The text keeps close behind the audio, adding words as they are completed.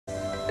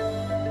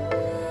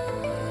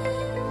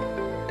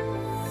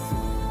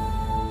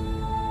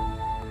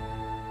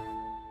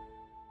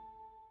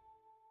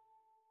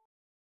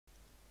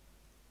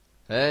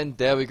And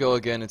there we go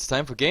again. It's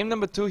time for game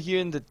number 2 here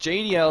in the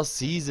JDL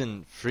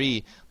Season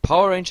 3.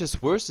 Power Rangers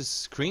versus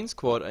Sqreen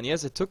Squad. And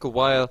yes, it took a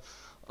while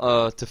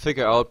to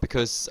figure out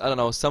because, I don't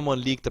know,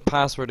 someone leaked the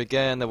password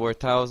again. There were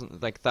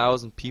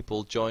 1,000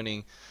 people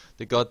joining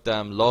the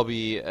goddamn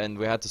lobby, and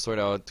we had to sort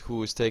out who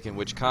was taking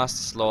which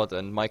caster slot,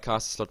 and my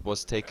caster slot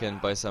was taken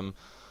by some,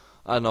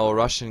 I don't know,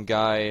 Russian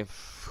guy.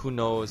 Who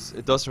knows?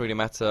 It doesn't really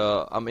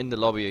matter. I'm in the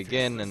lobby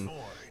again, and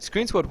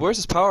Sqreen Squad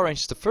versus Power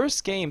Rangers. The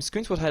first game,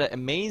 Sqreen Squad had an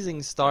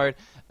amazing start,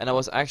 and I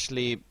was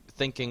actually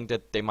thinking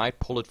that they might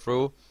pull it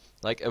through.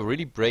 Like a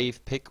really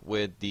brave pick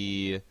with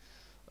the,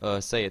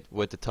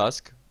 with the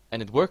Tusk,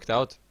 and it worked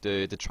out.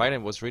 The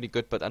Trident was really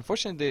good, but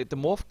unfortunately the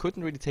Morph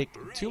couldn't really take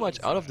too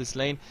much out of this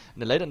lane.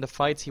 And later in the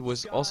fights, he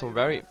was also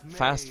very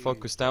fast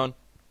focused down.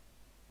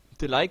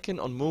 The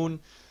Lycan on Moon,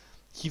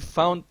 he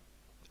found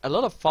a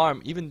lot of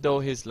farm, even though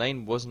his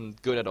lane wasn't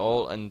good at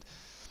all, and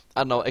I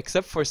don't know,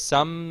 except for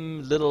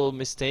some little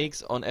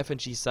mistakes on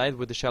FNG's side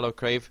with the Shallow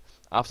Crave.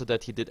 After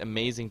that, he did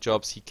amazing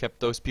jobs. He kept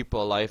those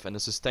people alive, and the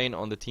sustain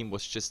on the team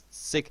was just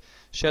sick.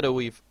 Shadow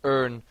Weave,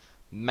 Urn,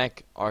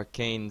 Mech,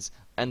 Arcanes,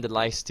 and the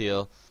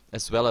Lifesteal,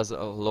 as well as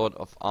a lot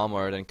of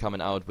armor then coming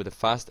out with a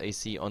fast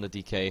AC on the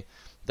DK.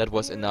 That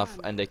was enough,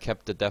 and they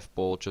kept the Death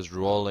Ball just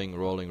rolling.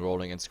 And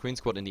Sqreen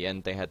Squad in the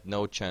end, they had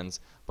no chance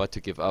but to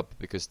give up,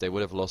 because they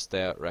would have lost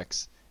their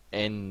Rex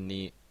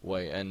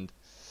anyway. And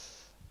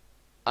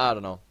I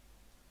don't know.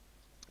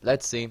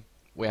 Let's see.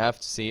 We have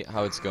to see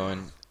how it's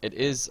going. It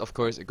is, of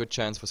course, a good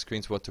chance for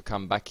Sqreen Squad to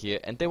come back here,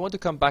 and they want to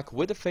come back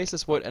with a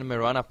Faceless Void and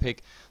Mirana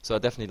pick, so I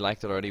definitely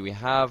liked it already. We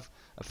have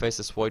a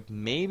Faceless Void,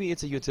 maybe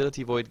it's a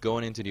Utility Void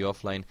going into the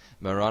offline.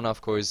 Mirana, of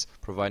course,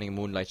 providing a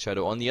Moonlight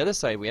Shadow. On the other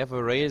side, we have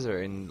a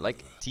Razor in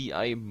like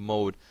TI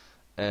mode,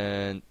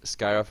 and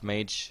Skyrath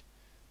Mage.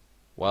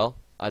 Well,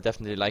 I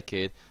definitely like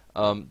it.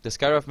 The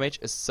Skyrath Mage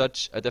is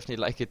such, I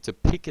definitely like it to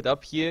pick it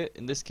up here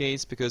in this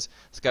case, because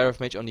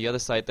Skyrath Mage on the other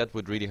side, that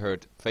would really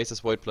hurt.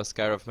 Faceless Void plus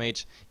Skyrath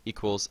Mage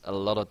equals a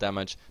lot of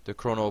damage. The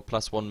Chrono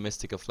plus 1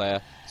 Mystical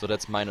Flare, so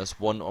that's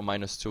 -1 or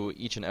 -2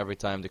 each and every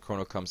time the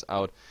Chrono comes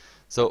out.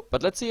 So,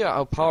 but let's see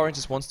how Power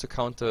Rangers wants to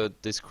counter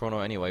this Chrono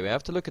anyway. We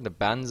have to look at the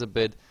bans a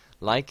bit.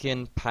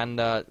 Lycan,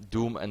 Panda,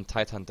 Doom, and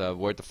Tidehunter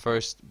were the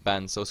first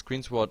bans. So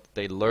Sqreen Squad,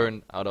 they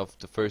learn out of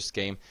the first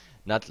game,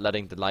 not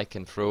letting the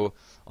Lycan through.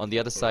 On the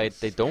other side,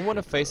 they don't want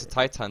to face a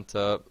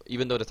Tidehunter,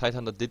 even though the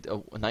Tidehunter did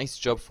a nice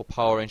job for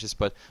Power Rangers,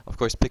 but of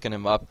course picking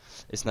him up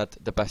is not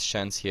the best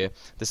chance here.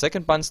 The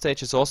second ban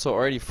stage is also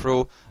already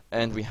through,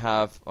 and we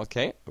have,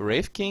 okay,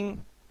 Wraith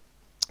King,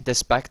 the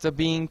Spectre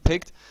being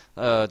picked.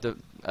 The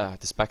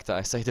Spectre,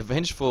 I say, the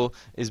Vengeful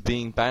is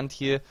being banned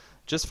here,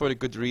 just for the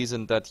good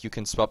reason that you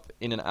can swap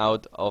in and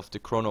out of the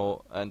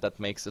Chrono, and that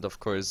makes it, of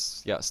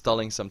course, yeah,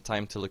 stalling some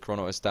time till the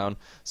Chrono is down.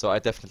 So I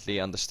definitely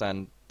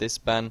understand this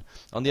ban.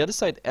 On the other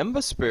side,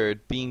 Ember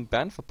Spirit being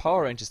banned for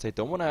Power Rangers. They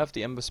don't want to have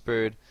the Ember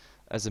Spirit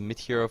as a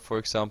mid-hero, for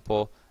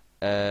example.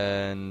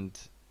 And,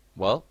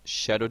 well,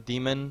 Shadow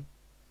Demon.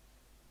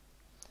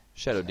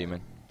 Shadow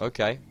Demon,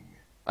 okay.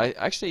 I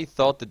actually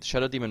thought that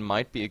Shadow Demon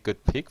might be a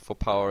good pick for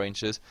Power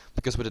Rangers,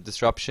 because with the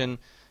disruption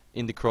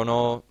in the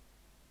Chrono,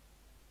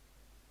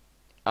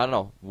 I don't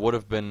know, would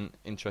have been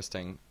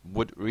interesting,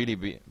 would really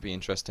be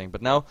interesting.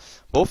 But now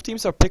both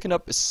teams are picking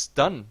up a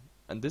stun,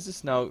 and this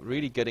is now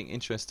really getting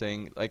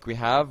interesting. Like, we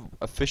have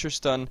a Fisher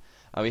stun,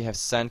 and we have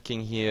Sand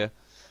King here.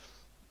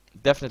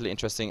 Definitely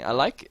interesting. I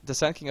like the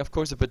Sand King, of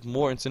course, a bit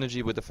more in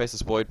synergy with the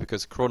Faceless Void,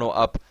 because Chrono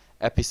up,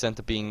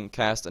 Epicenter being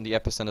cast, and the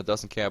Epicenter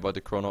doesn't care about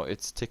the Chrono,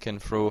 it's ticking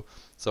through.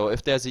 So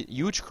if there's a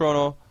huge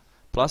Chrono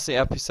plus the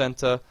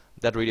Epicenter,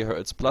 that really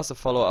hurts. Plus a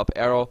follow-up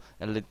arrow,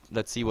 and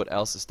let's see what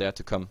else is there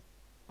to come.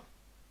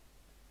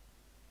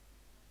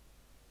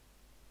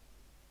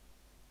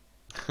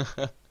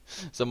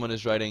 Someone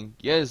is writing,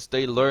 yes,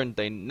 they learned,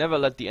 they never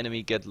let the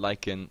enemy get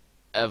Lycan,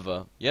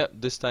 ever. Yeah,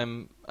 this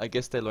time I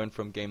guess they learned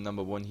from game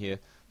number 1 here,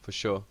 for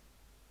sure.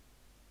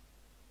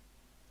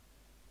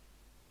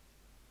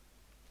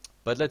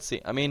 But let's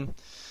see, I mean,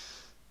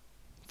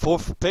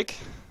 4th pick,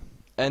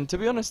 and to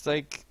be honest,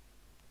 like,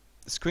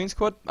 Sqreen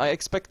Squad, I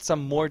expect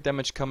some more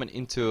damage coming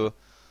into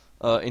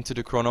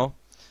the Chrono,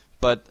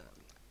 but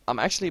I'm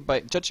actually,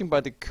 judging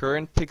by the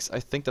current picks, I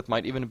think that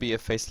might even be a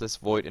Faceless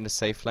Void in the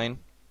safe lane.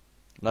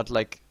 Not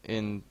like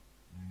in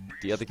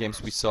the other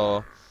games we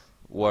saw,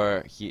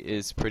 where he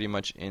is pretty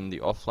much in the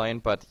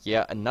offline. But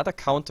yeah, another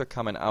counter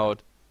coming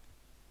out.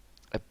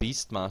 A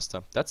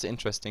Beastmaster. That's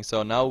interesting.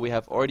 So now we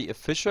have already a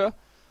Fisher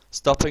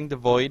stopping the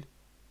Void.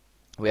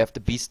 We have the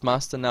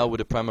Beastmaster now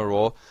with a Primal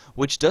Roar,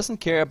 which doesn't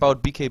care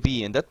about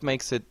BKB, and that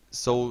makes it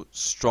so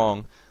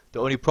strong. The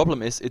only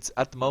problem is, it's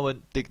at the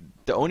moment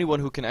the only one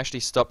who can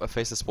actually stop a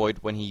Faceless Void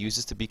when he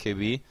uses the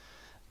BKB.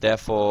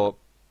 Therefore,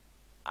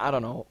 I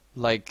don't know,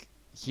 like,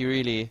 he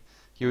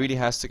really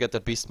has to get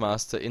that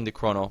Beastmaster in the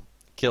Chrono.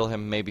 Kill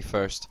him maybe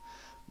first.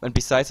 And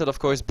besides that, of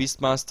course,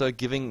 Beastmaster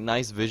giving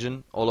nice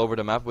vision all over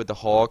the map with the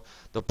Hawk.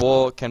 The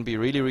ball can be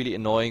really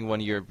annoying when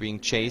you're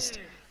being chased.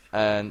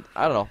 And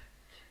I don't know.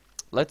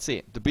 Let's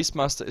see. The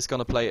Beastmaster is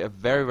going to play a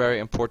very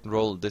important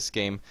role this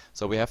game.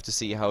 So we have to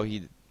see how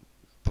he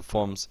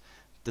performs.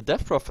 The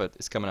Death Prophet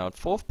is coming out.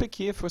 4th pick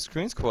here for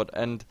Screen Squad,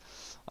 and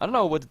I don't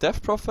know, with the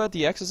Death Prophet,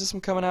 the Exorcism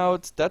coming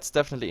out, that's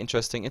definitely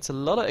interesting. It's a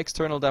lot of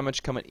external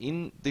damage coming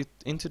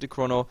into the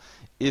Chrono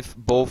if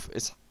both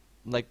is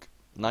like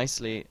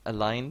nicely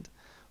aligned,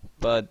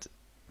 but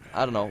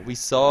I don't know. We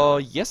saw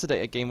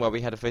yesterday a game where we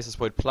had a Faceless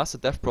Void plus a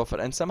Death Prophet,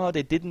 and somehow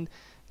they didn't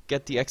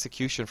get the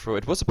execution through.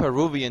 It was a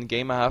Peruvian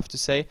game, I have to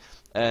say,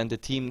 and the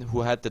team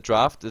who had the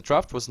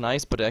draft was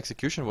nice, but the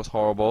execution was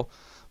horrible.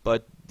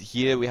 But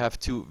here we have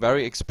two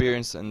very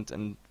experienced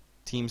and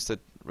teams that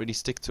really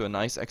stick to a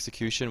nice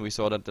execution. We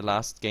saw that the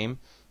last game.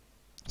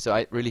 So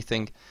I really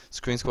think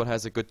Screen Squad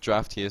has a good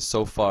draft here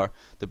so far.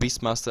 The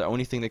Beastmaster, the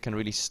only thing that can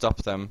really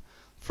stop them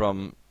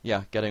from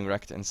getting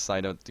wrecked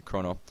inside of the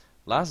Chrono.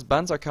 Last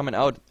bans are coming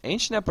out.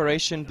 Ancient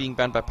Apparition being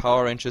banned by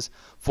Power Rangers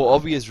for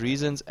obvious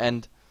reasons,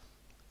 and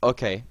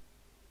okay.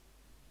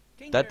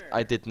 That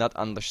I did not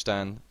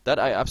understand. That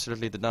I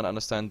absolutely did not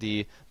understand.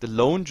 The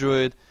Lone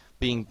Druid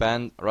being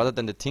banned rather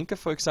than the Tinker,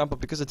 for example,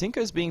 because the Tinker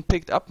is being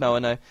picked up now,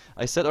 and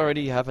I said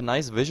already, you have a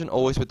nice vision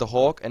always with the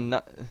Hawk, and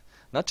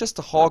not just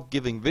the Hawk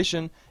giving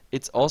vision,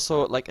 it's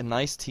also like a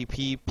nice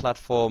TP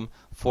platform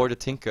for the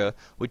Tinker,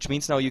 which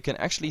means now you can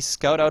actually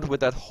scout out with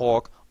that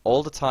Hawk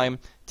all the time.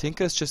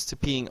 Tinker is just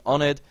TPing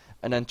on it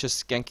and then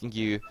just ganking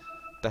you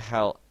the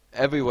hell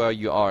everywhere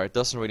you are. It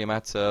doesn't really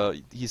matter.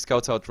 He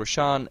scouts out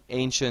Roshan,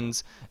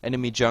 Ancients,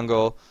 enemy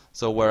jungle,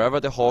 so wherever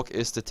the Hawk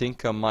is, the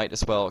Tinker might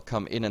as well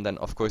come in, and then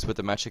of course with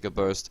the Magical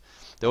Burst.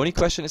 The only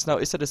question is now,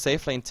 is that a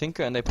safe lane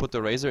Tinker and they put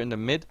the Razor in the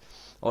mid,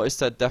 or is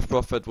that Death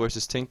Prophet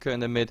versus Tinker in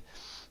the mid?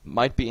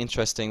 Might be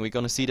interesting. We're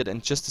gonna see that in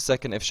just a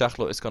second if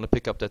Shachlo is gonna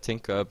pick up the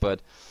Tinker,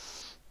 but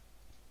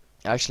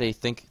I actually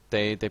think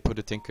they put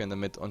a Tinker in the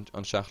mid on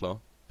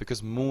Shachlo,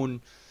 because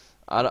Moon,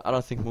 I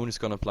don't think Moon is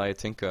gonna play a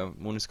Tinker.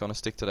 Moon is gonna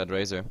stick to that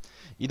Razor.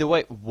 Either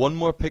way, one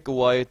more pick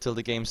away till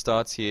the game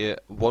starts here.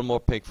 One more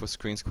pick for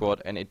Screen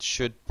Squad, and it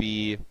should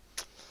be,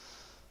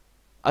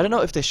 I don't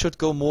know if they should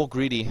go more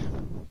greedy,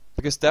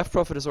 because Death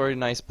Prophet is already a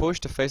nice push.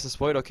 The Faceless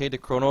Void, okay, the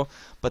Chrono,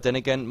 but then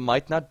again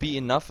might not be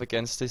enough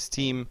against this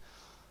team.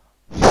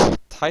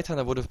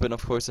 Titan would have been,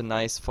 of course, a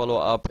nice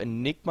follow-up.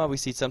 Enigma, we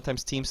see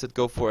sometimes teams that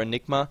go for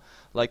Enigma,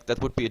 like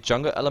that would be a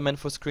jungle element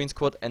for Screen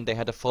Squad, and they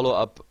had a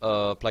follow-up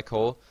Black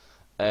Hole.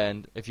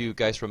 And if you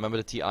guys remember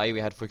the TI, we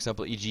had, for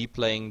example, EG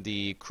playing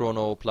the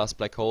Chrono plus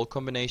Black Hole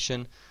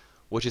combination,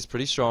 which is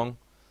pretty strong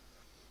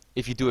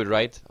if you do it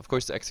right. Of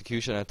course, the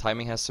execution and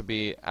timing has to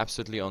be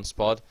absolutely on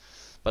spot.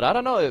 But I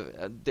don't know,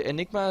 the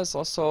Enigma is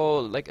also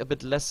like a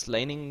bit less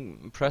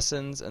laning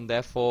presence, and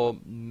therefore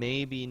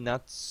maybe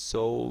not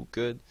so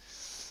good.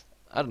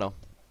 I don't know.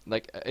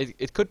 Like,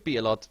 it could be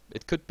a lot.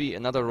 It could be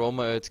another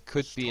Roma, it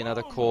could be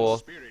another core.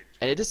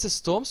 And it is the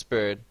Storm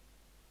Spirit.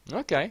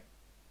 Okay.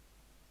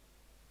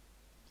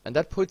 And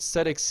that puts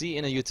ZXC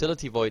in a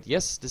utility void.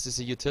 Yes, this is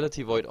a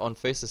utility void on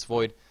Faceless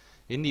Void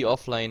in the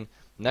offlane.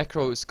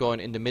 Necro is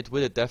going in the mid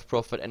with a Death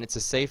Prophet, and it's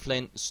a safe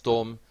lane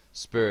Storm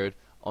Spirit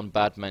on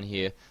Batman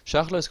here.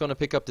 Shachlo is going to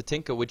pick up the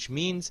Tinker, which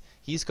means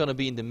he's going to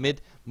be in the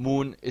mid.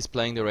 Moon is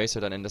playing the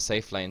Razor then in the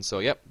safe lane. So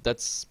yep,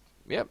 that's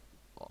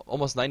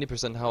almost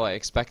 90% how I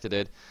expected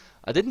it.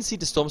 I didn't see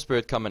the Storm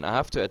Spirit coming, I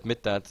have to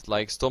admit that.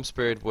 Like, Storm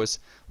Spirit was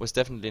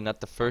definitely not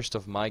the first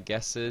of my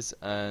guesses,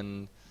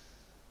 and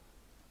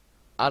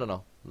I don't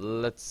know.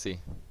 Let's see.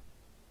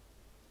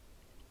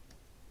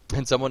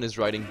 And someone is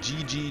writing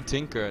GG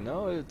Tinker.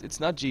 No, it's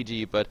not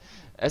GG, but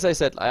as I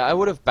said, I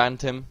would have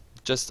banned him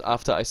just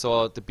after I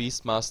saw the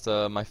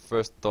Beastmaster. My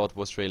first thought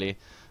was really,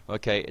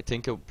 okay, a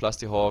Tinker plus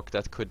the Hawk,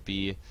 that could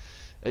be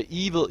an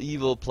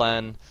evil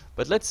plan.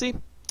 But let's see.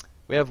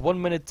 We have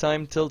 1 minute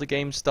time till the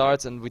game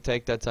starts, and we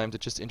take that time to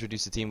just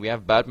introduce the team. We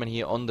have Batman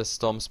here on the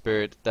Storm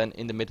Spirit. Then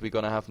in the mid we're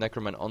gonna have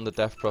Necroman on the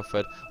Death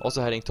Prophet.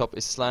 Also heading top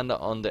is Slander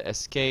on the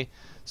SK.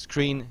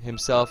 Sqreen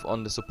himself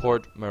on the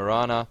support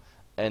Mirana.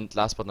 And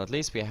last but not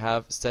least, we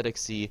have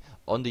ZXC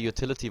on the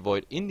utility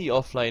void in the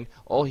offlane.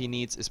 All he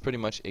needs is pretty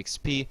much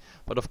XP,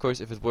 but of course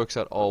if it works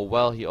out all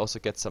well, he also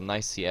gets some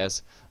nice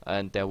CS.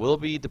 And there will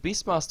be the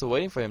Beastmaster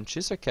waiting for him.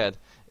 Chisercat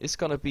is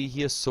gonna be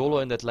here solo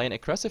in that lane.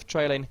 Aggressive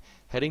tri lane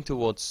heading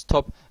towards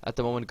top at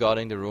the moment,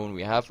 guarding the rune.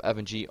 We have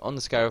Avengee on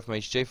the Scarab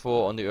Mage,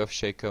 J4 on the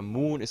Earthshaker.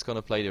 Moon is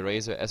gonna play the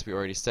Razor, as we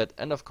already said,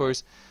 and of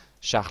course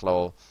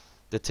Shachlo,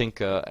 the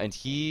Tinker. And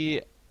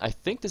I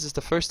think this is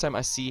the first time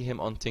I see him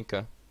on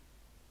Tinker.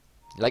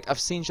 Like, I've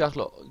seen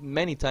Shachlo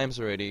many times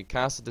already,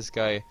 casted this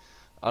guy,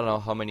 I don't know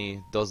how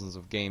many dozens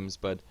of games,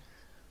 but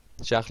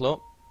Shachlo,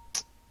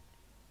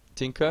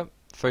 Tinker,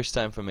 first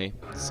time for me.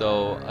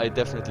 So I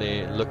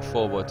definitely look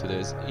forward to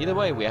this. Either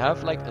way, we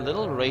have like a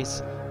little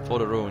race for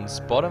the runes.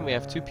 Bottom, we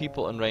have 2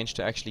 people in range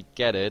to actually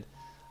get it.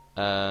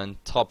 And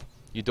top,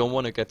 you don't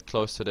want to get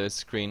close to this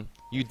screen.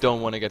 You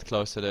don't want to get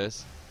close to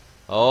this.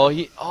 Oh,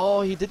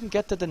 he didn't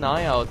get the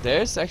deny out.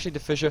 There's actually the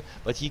Fisher,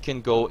 but he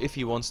can go if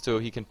he wants to.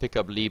 He can pick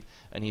up leap,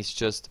 and he's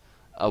just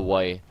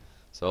away.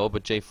 So,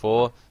 but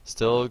J4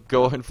 still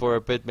going for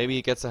a bit. Maybe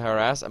he gets a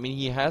harass. I mean,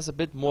 he has a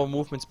bit more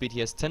movement speed.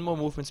 He has 10 more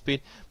movement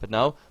speed. But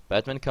now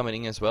Batman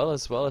coming in as well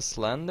as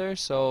Slander.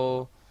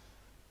 So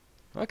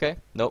Okay,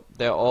 nope,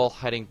 they're all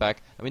heading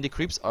back. I mean, the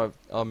creeps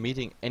are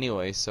meeting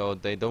anyway, so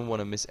they don't want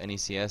to miss any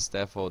CS,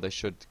 therefore they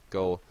should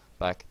go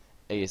back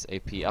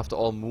ASAP. After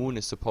all, Moon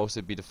is supposed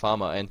to be the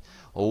farmer, and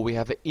oh, we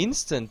have an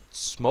instant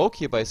smoke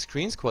here by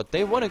Sqreen Squad.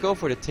 They want to go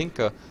for the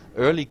Tinker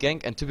early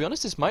gank, and to be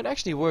honest, this might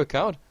actually work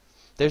out.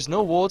 There's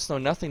no walls, no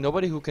nothing,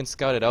 nobody who can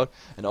scout it out,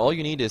 and all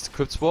you need is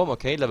Crypt Swarm,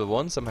 okay, level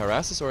 1, some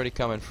harass is already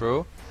coming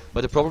through.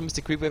 But the problem is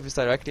the creep wave is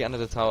directly under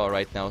the tower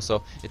right now,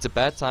 so it's a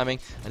bad timing,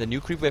 and the new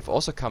creep wave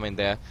also coming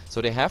there.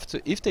 So they have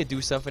to, if they do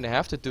something, they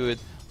have to do it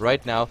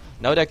right now.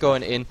 Now they're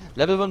going in.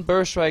 Level 1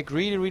 burst strike,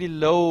 really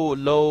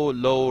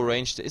low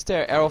range. Is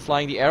there an arrow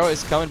flying? The arrow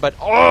is coming, but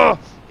oh!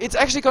 It's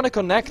actually gonna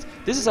connect.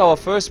 This is our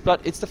first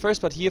blood. It's the first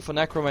blood here for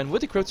Necroman.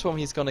 With the Crypt Swarm,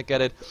 he's gonna get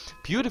it.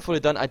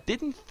 Beautifully done. I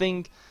didn't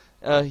think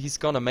he's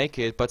gonna make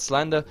it, but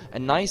Slander, a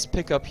nice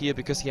pickup here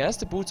because he has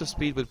the boots of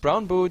speed with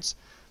brown boots.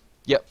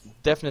 Yep,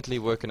 definitely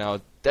working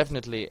out.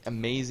 Definitely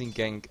amazing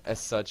gank as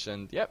such,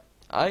 and yep,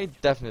 I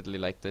definitely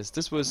like this.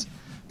 This was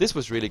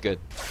really good.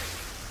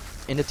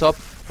 In the top,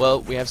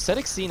 well, we have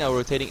Xerxes now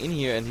rotating in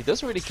here, and he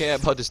doesn't really care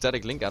about the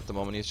static link at the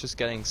moment. He's just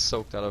getting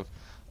soaked out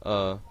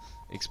of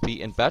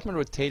XP. And Batman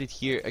rotated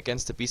here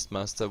against the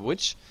Beastmaster,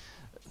 which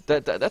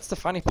that's the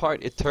funny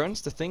part. It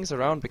turns the things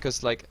around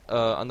because, like,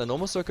 under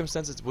normal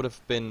circumstances, it would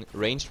have been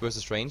ranged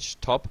versus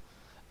ranged top,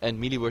 and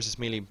melee versus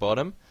melee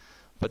bottom.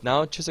 But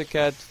now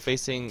Chiselcat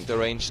facing the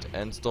ranged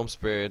and Storm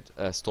Spirit,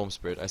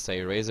 I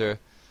say Razor,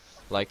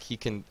 like he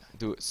can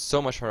do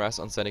so much harass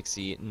on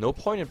Xerxes. No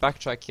point in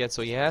backtrack yet,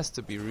 so he has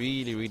to be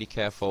really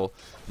careful.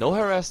 No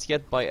harass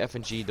yet by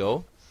FNG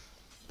though.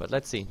 But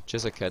let's see,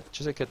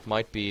 Chiselcat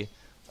might be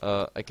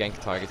a gank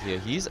target here.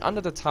 He's under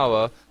the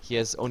tower, he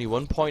has only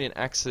 1 point in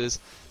axis,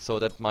 so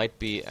that might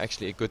be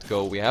actually a good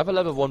go. We have a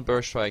level 1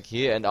 burst strike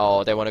here, and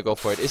oh, they want to go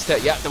for it. Is there?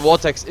 Yeah, the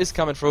vortex is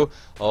coming through.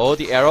 Oh,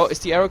 the arrow. Is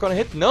the arrow gonna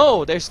hit?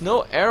 No, there's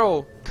no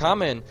arrow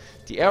coming.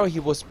 The arrow, he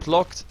was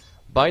blocked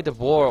by the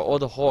boar or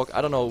the hawk.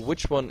 I don't know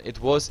which one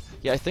it was.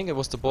 Yeah, I think it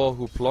was the boar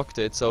who blocked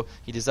it, so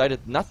he decided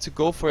not to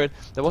go for it.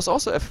 There was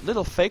also a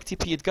little fake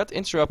TP. It got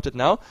interrupted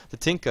now. The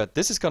Tinker,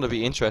 this is gonna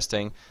be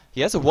interesting.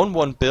 He has a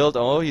 1-1 build.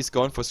 Oh, he's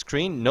going for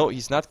Sqreen. No,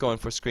 he's not going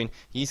for Sqreen.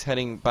 He's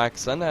heading back.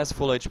 Slender has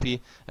full HP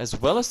as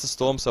well as the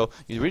Storm, so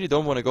you really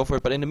don't want to go for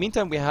it. But in the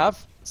meantime, we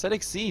have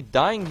Xerxes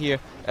dying here.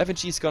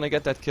 FNG is gonna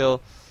get that kill,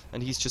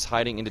 and he's just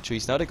hiding in the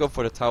trees. Now they go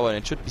for the tower, and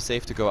it should be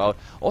safe to go out.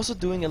 Also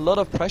doing a lot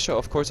of pressure,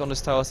 of course, on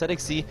this tower.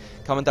 Xerxes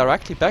coming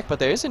directly back, but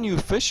there is a new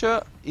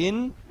Fissure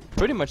in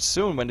pretty much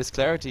soon when this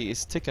clarity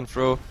is ticking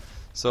through.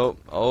 So,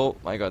 oh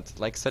my god,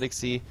 like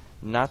Xerxes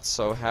not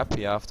so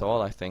happy after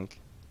all, I think.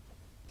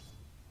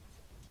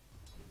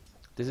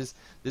 This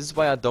is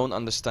why I don't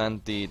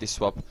understand the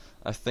swap.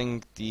 I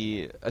think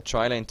a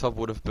tri-lane top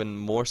would have been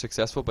more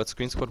successful, but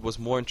Sqreen Squad was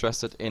more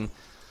interested in,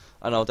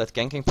 I don't know, that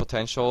ganking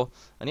potential.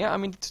 And yeah, I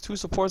mean, the two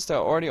supports, they're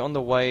already on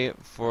the way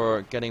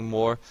for getting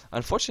more.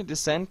 Unfortunately, the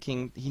Sand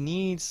King, he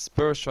needs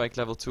Burst Strike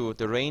level 2.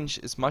 The range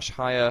is much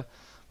higher,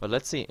 but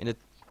let's see. In the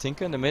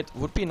Tinker in the mid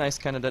would be a nice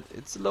candidate.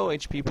 It's a low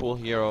HP pool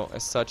hero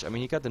as such. I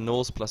mean, he got the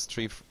nulls plus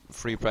 3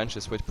 free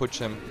branches, which puts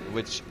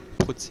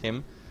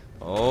him.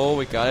 Oh,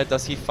 we got it.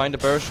 Does he find the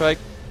Burst Strike?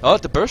 Oh,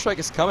 the Burst Strike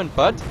is coming,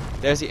 but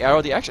there's the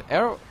arrow. The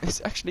arrow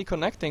is actually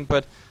connecting,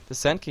 but the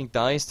Sand King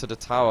dies to the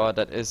tower.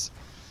 That is...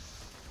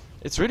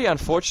 It's really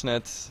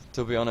unfortunate,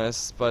 to be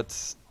honest,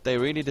 but they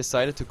really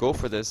decided to go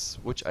for this,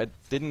 which I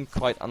didn't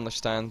quite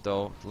understand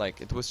though. Like,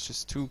 it was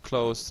just too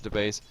close to the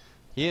base.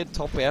 Here at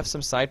top we have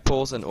some side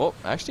pulls, and oh,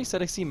 actually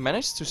Xerxes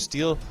managed to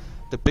steal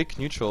the big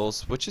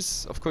neutrals, which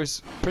is of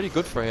course pretty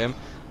good for him.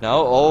 Now,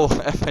 oh,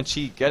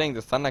 FNG getting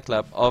the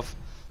thunderclap of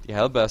the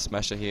Hellbear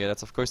Smasher here.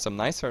 That's of course some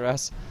nice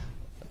harass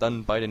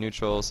done by the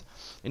neutrals.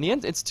 In the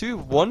end, it's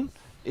 2-1.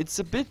 It's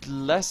a bit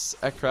less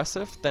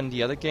aggressive than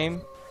the other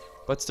game,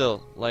 but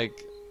still, like,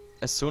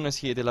 as soon as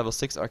here the level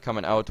 6 are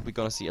coming out, we're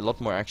gonna see a lot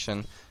more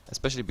action,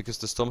 especially because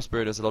the Storm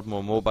Spirit is a lot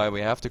more mobile.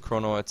 We have the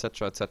Chrono,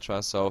 etc,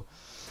 etc. So,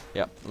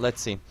 yeah,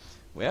 let's see.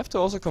 We have to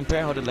also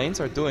compare how the lanes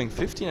are doing.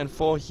 15 and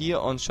 4 here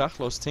on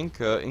Schachlo's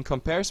Tinker. In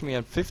comparison, we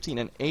have 15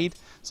 and 8.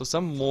 So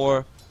some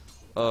more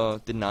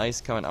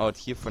denies coming out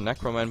here for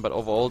Necroman, but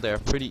overall they are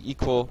pretty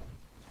equal.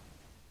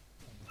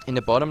 In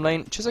the bottom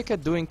lane,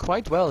 Chiselcat doing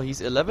quite well. He's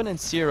 11 and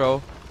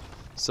 0.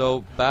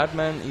 So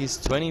Batman is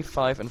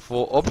 25 and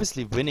 4,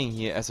 obviously winning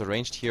here as a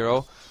ranged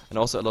hero, and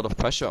also a lot of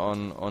pressure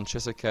on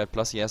Chiselcat.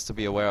 Plus he has to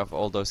be aware of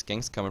all those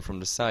ganks coming from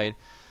the side.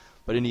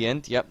 But in the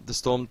end, yep, the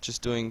Storm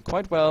just doing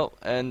quite well,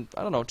 and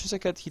I don't know,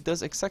 Chiselcat, he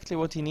does exactly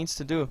what he needs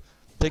to do,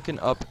 picking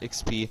up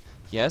XP.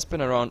 He has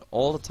been around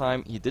all the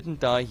time, he didn't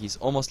die, he's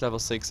almost level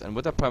 6, and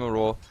with a Primal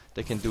Roar,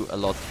 they can do a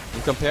lot.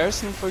 In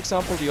comparison, for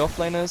example, the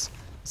offlaners,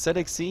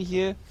 Xerxes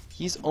here,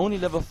 he's only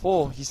level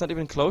 4, he's not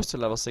even close to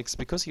level 6,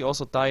 because he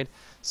also died.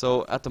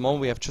 So at the moment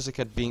we have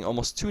Chiselcat being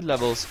almost 2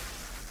 levels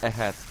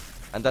ahead,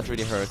 and that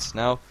really hurts.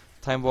 Now,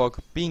 Time Walk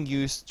being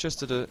used just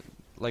to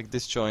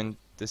disjoint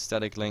this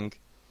static link.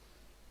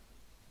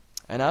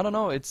 And I don't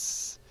know,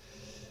 it's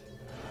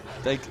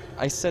like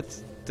I said,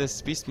 this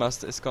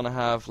Beastmaster is gonna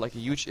have like a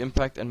huge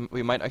impact, and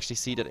we might actually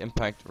see that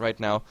impact right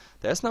now.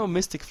 There's no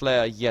Mystic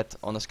Flare yet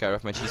on the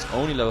Skyrift mage. He's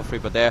only level 3,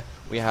 but there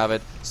we have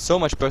it. So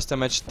much burst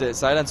damage. The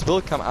silence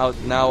will come out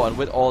now, and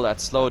with all that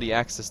slow the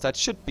access, that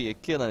should be a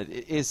kill, and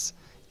it is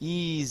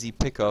easy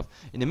pick off.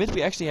 In the mid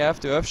we actually have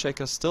the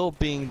Earthshaker still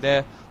being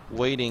there,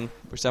 waiting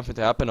for something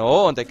to happen.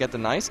 Oh, and they get a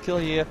nice kill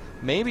here,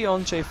 maybe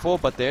on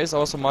J4, but there's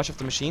also March of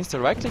the Machines. The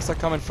right clicks are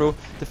coming through.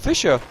 The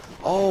Fissure,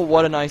 oh,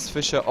 what a nice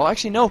Fissure. Oh,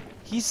 actually no,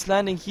 he's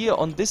landing here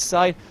on this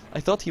side. I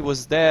thought he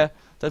was there.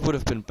 That would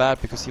have been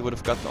bad because he would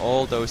have gotten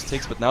all those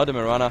ticks, but now the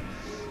Mirana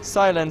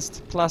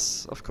silenced,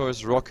 plus of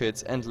course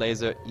rockets and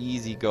laser,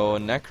 easy go.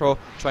 Necro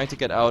trying to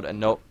get out, and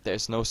no,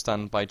 there's no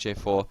stun by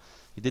J4.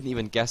 He didn't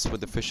even guess with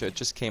the Fissure, it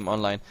just came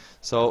online.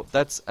 So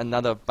that's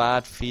another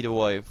bad feed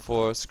away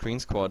for Sqreen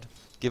Squad,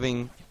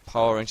 giving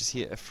Power Rangers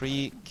here a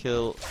 3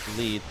 kill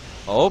lead.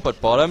 Oh,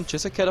 but bottom,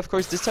 jDL3 of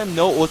course, this time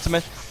no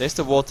ultimate. There's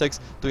the Vortex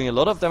doing a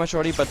lot of damage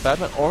already, but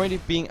Batman already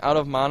being out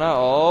of mana.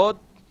 Oh,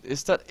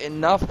 is that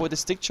enough with the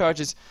stick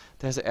charges?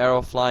 There's an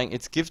arrow flying.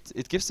 It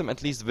gives him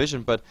at least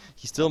vision, but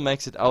he still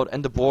makes it out,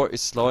 and the boar is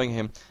slowing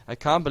him. I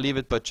can't believe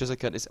it, but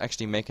jDL3 is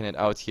actually making it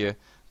out here.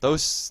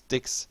 Those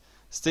sticks.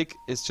 Stick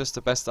is just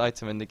the best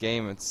item in the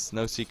game, it's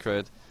no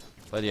secret.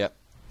 But yeah,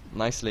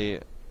 nicely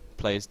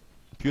placed,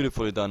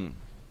 beautifully done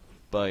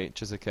by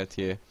jDL3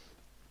 here.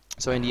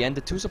 So in the end,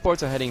 the two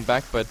supports are heading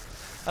back, but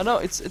I know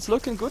it's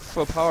looking good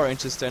for Power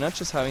Rangers. They're not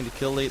just having the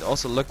kill lead,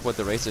 also look what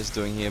the Razor is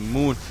doing here.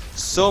 Moon,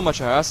 so much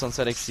harass on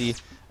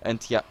ZXC, and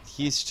yeah,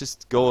 he's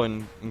just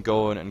going and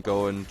going and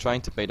going,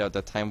 trying to bait out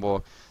that time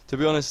walk. To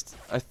be honest,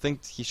 I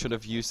think he should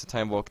have used the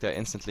time walk there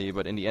instantly,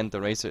 but in the end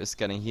the Razor is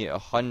getting here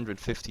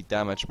 150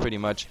 damage pretty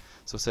much,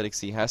 so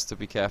ZXC has to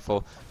be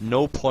careful.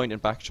 No point in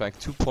backtrack,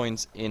 2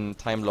 points in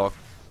time lock.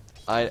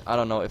 I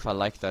don't know if I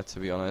like that, to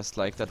be honest.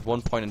 Like, that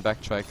 1 point in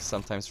backtrack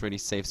sometimes really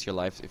saves your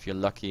life if you're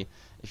lucky,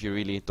 if you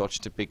really dodge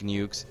the big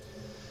nukes.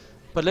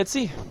 But let's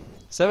see,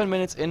 7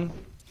 minutes in,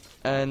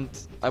 and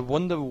I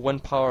wonder when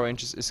Power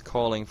Rangers is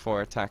calling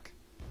for attack,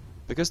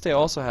 because they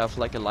also have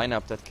like a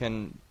lineup that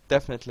can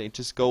definitely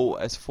just go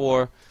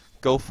for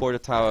the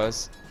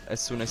towers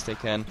as soon as they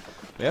can.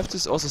 We have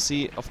to also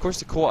see, of course,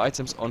 the core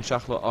items on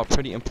Schachlo are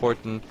pretty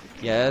important.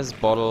 He has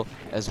Bottle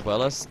as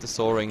well as the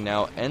Soul Ring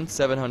now, and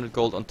 700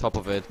 gold on top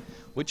of it,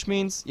 which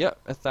means, yeah,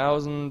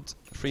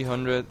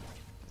 1,300,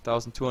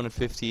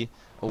 1,250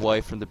 away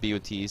from the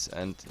BOTs.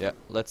 And yeah,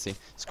 let's see.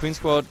 Sqreen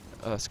Squad,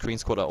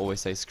 I always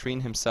say, Sqreen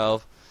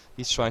himself,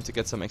 he's trying to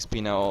get some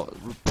XP now.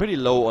 Pretty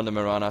low on the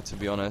Mirana, to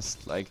be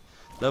honest, like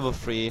level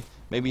 3.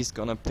 Maybe he's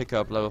gonna pick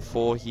up level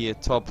 4 here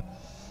top,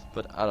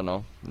 but I don't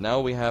know.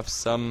 Now we have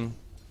some...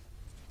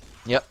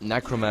 Yep,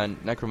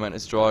 Necroman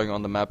is drawing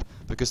on the map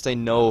because they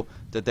know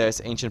that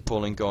there's ancient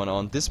pulling going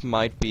on. This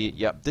might be,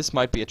 this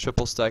might be a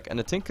triple stack, and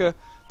the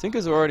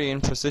Tinker's already in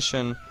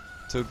position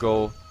to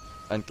go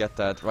and get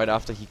that right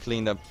after he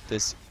cleaned up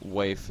this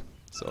wave.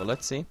 So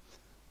let's see.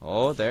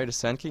 Oh, there the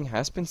Sand King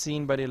has been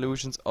seen by the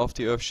illusions of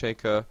the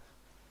Earthshaker.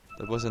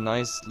 That was a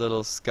nice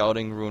little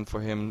scouting rune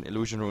for him,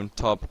 illusion rune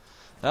top.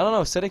 I don't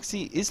know,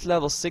 ZXC is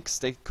level 6,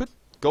 they could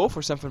go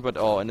for something, but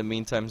oh, in the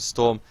meantime,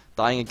 Storm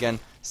dying again.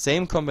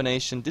 Same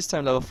combination, this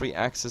time level 3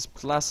 access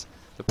plus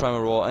the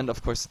Primal Roar, and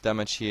of course the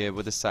damage here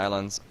with the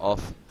silence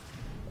of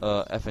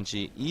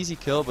FNG. Easy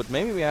kill, but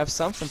maybe we have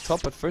something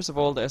top, but first of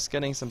all, there's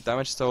getting some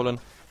damage stolen.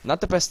 Not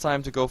the best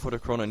time to go for the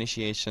Chrono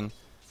Initiation.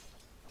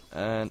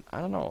 And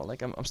I don't know,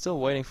 like I'm still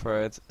waiting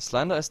for it.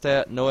 Slander is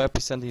there, no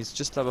epicenter, he's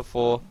just level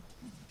 4.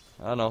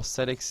 I don't know,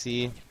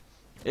 ZXC.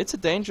 It's a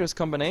dangerous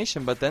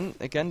combination, but then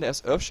again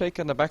there's Earthshaker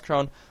in the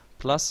background,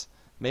 plus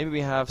maybe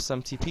we have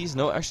some TPs.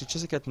 No, actually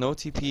jDL3 no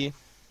TP,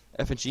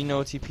 FNG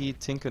no TP,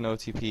 Tinker no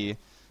TP.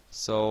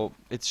 So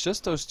it's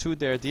just those two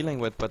they're dealing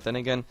with, but then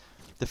again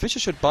the Fissure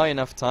should buy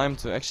enough time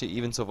to actually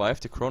even survive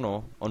the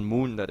Chrono, on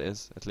Moon that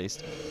is, at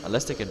least.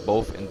 Unless they get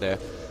both in there.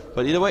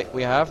 But either way,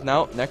 we have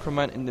now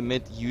Necroman in the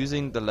mid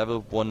using the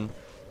level 1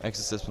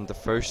 Exorcism the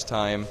first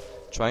time,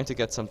 trying to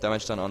get some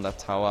damage done on that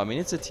tower. I mean,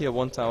 it's a tier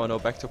 1 tower, no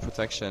back to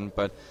protection,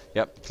 but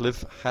yeah,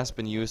 Glyph has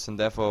been used, and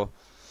therefore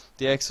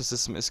the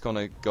Exorcism is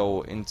gonna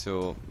go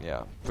into,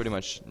 yeah, pretty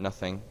much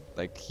nothing.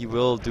 Like, he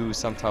will do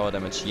some tower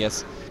damage,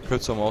 yes,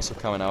 Cryptome also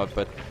coming out,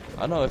 but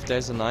I don't know if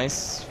there's a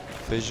nice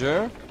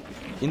Fissure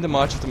in the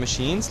March of the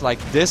Machines, like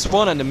this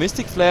one, and the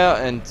Mystic Flare,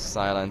 and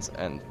Silence,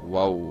 and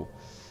wow,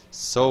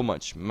 so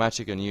much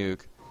magic and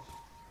nuke.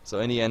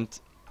 So in the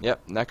end,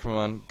 yep,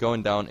 Necroman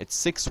going down. It's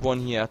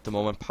 6-1 here at the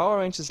moment. Power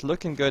Rangers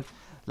looking good.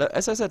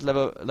 As I said,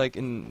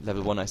 in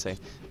level 1 I say.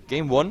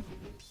 Game 1,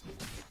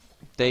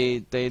 they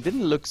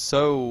didn't look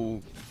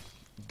so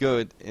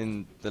good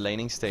in the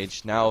laning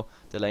stage. Now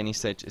the laning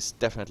stage is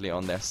definitely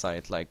on their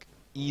side, like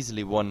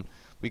easily won.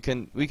 We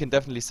can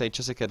definitely say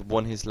jDL3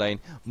 won his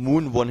lane,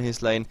 Moon won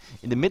his lane.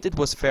 In the mid it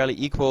was fairly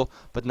equal,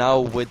 but now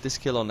with this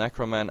kill on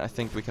Necroman, I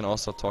think we can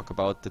also talk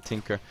about the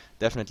Tinker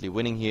definitely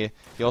winning here.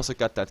 He also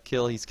got that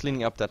kill, he's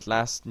cleaning up that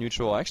last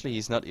neutral. Actually,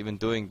 he's not even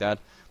doing that,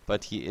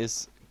 but he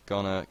is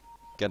gonna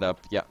get up.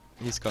 Yeah,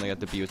 he's gonna get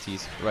the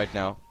BOTs right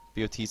now.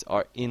 BOTs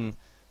are in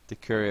the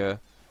courier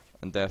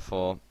and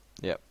therefore,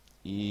 yeah,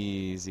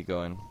 easy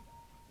going.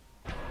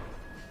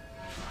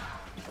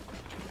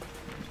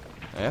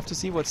 I have to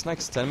see what's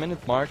next.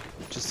 10-minute mark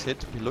just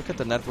hit. We look at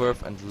the net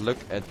worth and look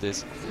at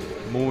this.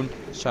 Moon,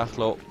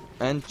 Shachlo,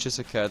 and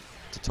Chisakat,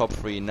 the top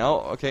 3. Now,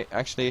 okay,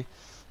 actually,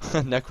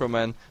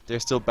 Necroman, they're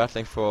still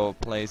battling for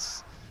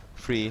place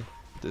 3,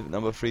 the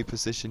number 3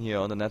 position here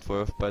on the net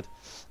worth. But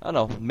I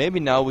don't know. Maybe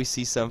now we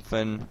see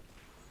something.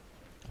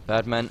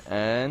 Batman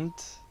and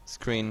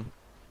Sqreen,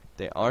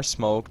 they are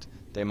smoked.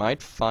 They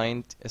might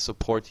find a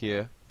support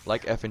here,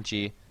 like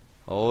FNG.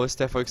 Oh, is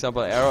there, for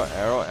example,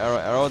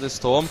 arrow, the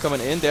storm coming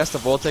in, there's the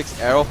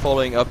vortex, arrow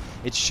following up.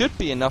 It should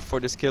be enough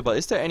for this kill, but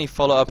is there any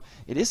follow-up?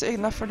 It is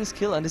enough for this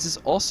kill, and this is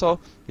also,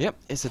 yep,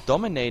 it's a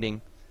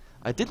dominating.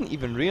 I didn't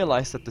even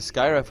realize that the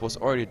Skyref was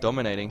already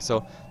dominating,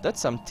 so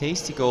that's some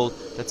tasty gold,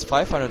 that's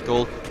 500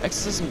 gold.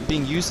 Exorcism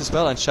being used as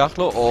well, and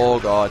Shachlo, oh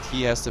god,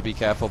 he has to be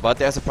careful. But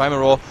there's a Primal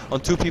Roar on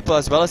 2 people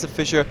as well as a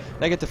Fisher,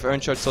 negative earn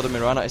charge, so the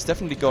Mirana is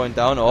definitely going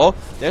down. Oh,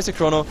 there's a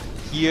Chrono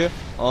here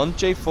on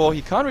J4,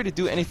 he can't really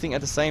do anything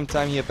at the same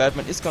time here.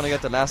 Batman is gonna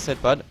get the last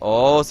hit, but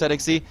oh,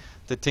 ZXC,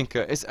 the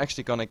Tinker is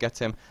actually gonna get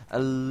him a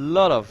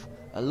lot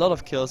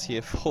of kills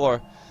here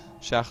for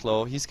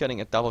Shachlo. He's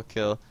getting a double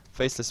kill.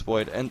 Faceless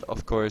Void, and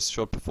of course,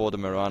 short before the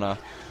Mirana,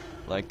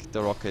 like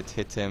the rocket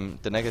hit him,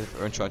 the negative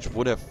earn charge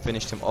would have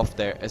finished him off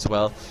there as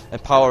well.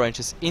 And Power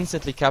Rangers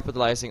instantly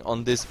capitalizing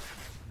on this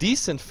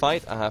decent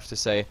fight, I have to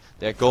say.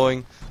 They're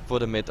going for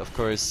the mid, of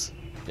course.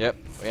 Yep,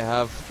 we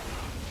have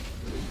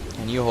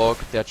New Hawk,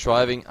 they're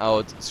driving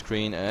out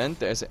Sqreen, and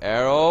there's an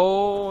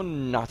arrow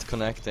not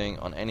connecting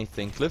on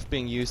anything. Cliff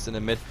being used in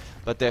the mid,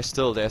 but there's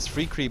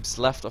 3 creeps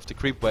left of the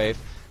creep wave,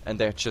 and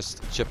they're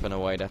just chipping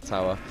away that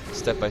tower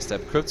step by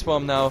step. Crypt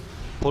Swarm now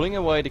pulling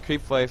away the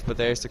creep wave, but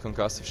there's the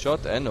concussive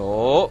shot, and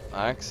oh,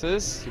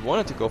 Axis, he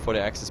wanted to go for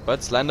the Axis,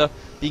 but Slender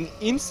being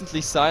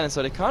instantly silenced,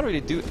 so they can't really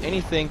do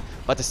anything.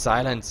 But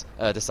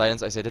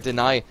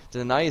the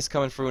deny is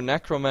coming through.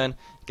 Necroman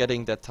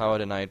getting that tower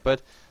denied,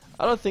 but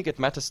I don't think it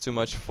matters too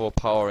much for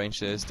Power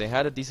Rangers. They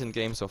had a decent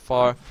game so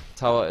far.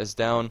 Tower is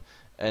down,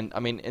 and I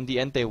mean, in the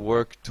end they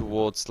work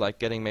towards like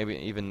getting maybe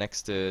even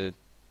next to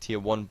tier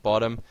 1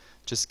 bottom,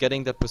 just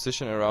getting that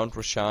position around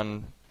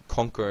Roshan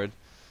conquered.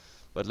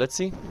 But let's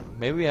see,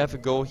 maybe we have a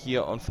go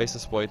here on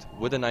Faceless Void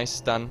with a nice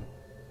stun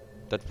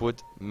that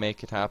would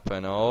make it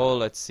happen. Oh,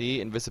 let's see,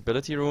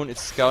 Invisibility Rune,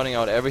 it's scouting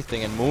out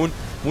everything, and Moon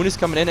is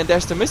coming in, and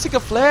there's the Mystical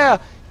Flare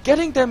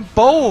getting them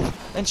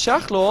both, and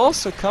Shachlo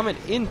also coming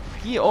in.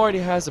 He already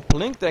has a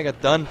Blink Dagger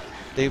done.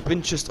 They've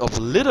been just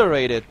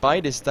obliterated by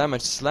this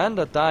damage.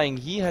 Slander dying,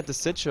 he had the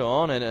Sigil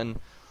on it, and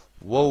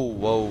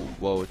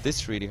whoa,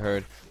 this really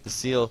hurt. The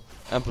seal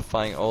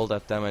amplifying all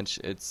that damage,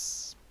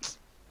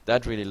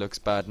 that really looks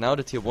bad. Now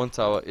the tier 1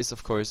 tower is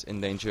of course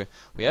in danger.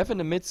 We have in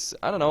the midst,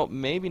 I don't know,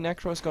 maybe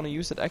Necro is gonna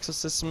use that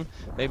Exorcism,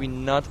 maybe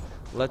not,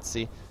 let's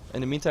see.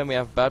 In the meantime we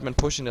have Batman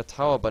pushing the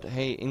tower, but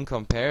hey, in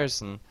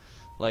comparison,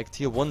 like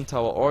tier 1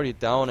 tower already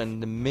down, and in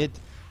the mid,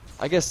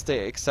 I guess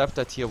they accept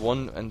that tier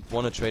 1 and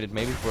wanna trade it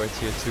maybe for a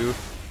tier 2.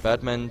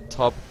 Batman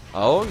top.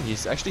 Oh,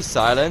 he's actually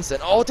silenced,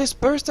 and oh, this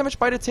burst damage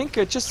by the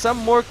Tinker, just some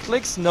more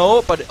clicks,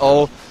 no, but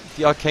oh,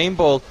 the Arcane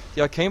Bolt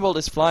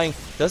is flying.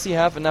 Does he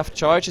have enough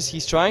charges?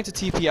 He's trying to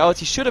TP out,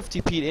 he should have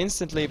TP'd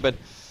instantly, but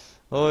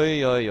oi,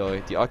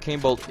 the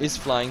Arcane Bolt is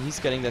flying, he's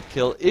getting that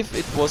kill. If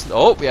it wasn't,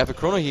 oh, we have a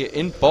Chrono here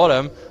in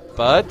bottom,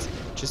 but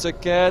just a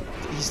cat,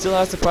 he still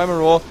has the Primal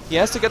Roar, he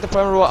has to get the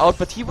Primal Roar out,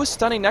 but he was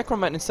stunning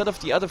Necroman instead of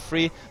the other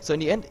 3, so in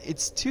the end,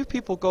 it's 2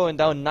 people going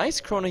down. Nice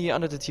Chrono here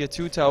under the tier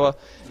 2 tower.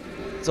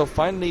 So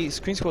finally,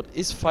 Sqreen Squad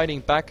is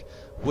fighting back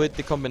with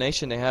the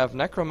combination they have.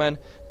 Necroman,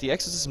 the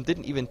Exorcism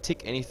didn't even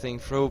tick anything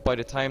through by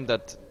the time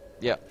that,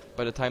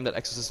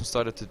 Exorcism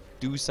started to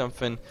do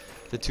something.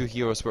 The 2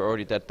 heroes were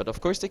already dead, but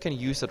of course they can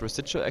use that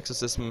residual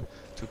Exorcism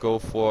to go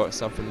for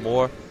something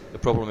more. The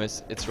problem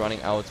is it's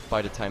running out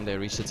by the time they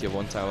reach the tier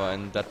 1 tower,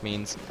 and that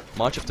means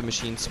March of the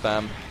Machine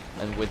spam,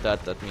 and with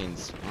that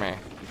means meh.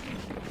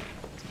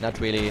 Not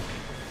really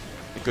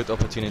a good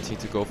opportunity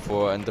to go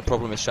for, and the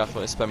problem is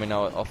Shachlo is spamming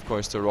now, of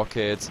course, the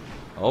rockets.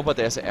 Oh, but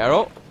there's an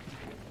arrow.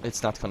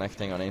 It's not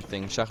connecting on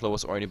anything. Shachlo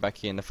was already back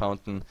here in the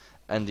fountain,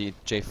 and the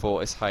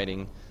J4 is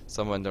hiding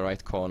somewhere in the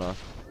right corner.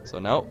 So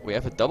now we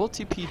have a double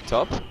TP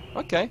top.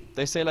 Okay,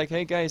 they say like,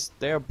 hey guys,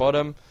 they're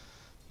bottom,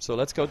 so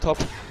let's go top.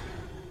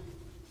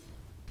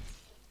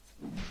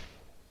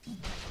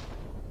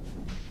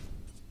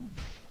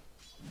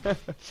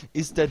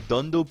 Is that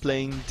Dondo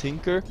playing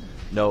Tinker?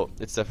 No,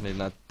 it's definitely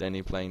not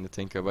Danny playing the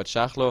Tinker, but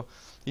Shachlo,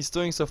 he's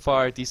doing so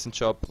far a decent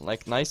job,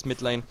 like nice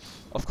mid lane.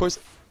 Of course,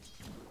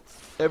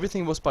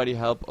 everything was by the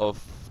help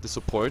of the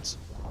supports,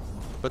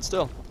 but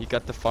still, he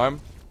got the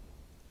farm,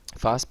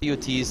 fast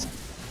BOTs,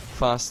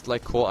 fast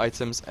like core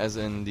items as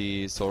in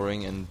the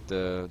Soaring and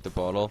the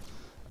bottle,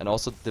 and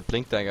also the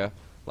Blink Dagger.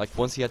 Like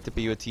once he had the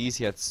BOTs,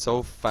 he had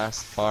so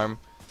fast farm.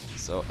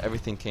 So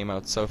everything came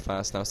out so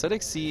fast. Now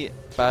ZXC,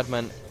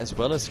 Batman as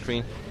well as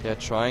Sqreen, they are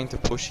trying to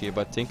push here,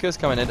 but Tinker's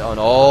coming in on,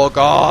 oh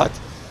god!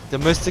 The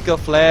Mystical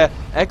Flare,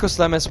 Echo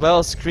Slam as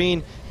well,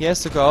 Sqreen, he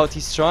has to go out,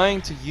 he's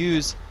trying to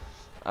use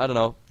I don't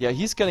know. Yeah,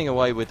 he's getting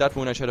away with that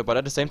Moonlight Shadow, but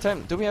at the same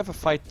time, do we have a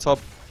fight top?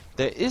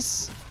 There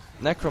is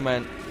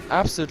Necroman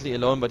absolutely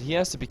alone, but he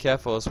has to be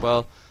careful as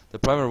well. The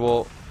Primal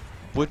Wall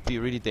would be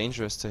really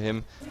dangerous to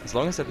him. As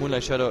long as that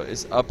Moonlight Shadow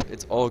is up,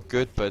 it's all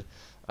good, but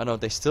I don't know,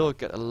 they still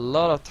get a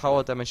lot of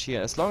tower damage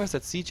here. As long as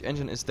that Siege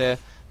Engine is there,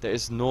 there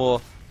is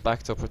no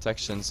backdoor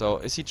protection. So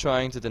is he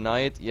trying to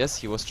deny it? Yes,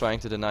 he was trying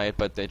to deny it,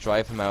 but they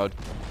drive him out,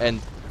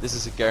 and this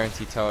is a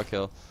guaranteed tower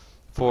kill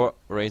for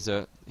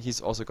Razor.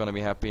 He's also gonna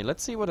be happy.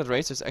 Let's see what that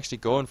Razor is actually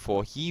going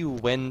for. He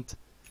went...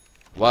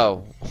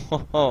 Wow.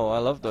 I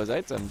love those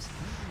items.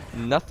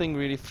 Nothing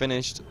really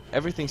finished.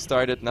 Everything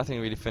started, nothing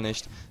really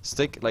finished.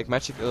 Stick, like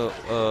magical,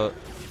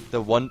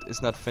 the wand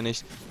is not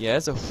finished. He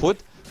has a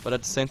hood, but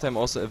at the same time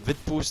also a Wit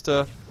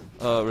booster,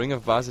 Ring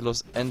of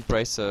Basilos and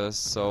bracers.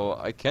 So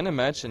I can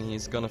imagine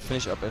he's gonna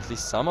finish up at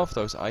least some of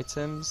those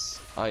items,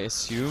 I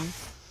assume.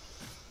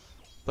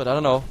 But I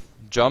don't know.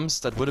 Jumps,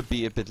 that would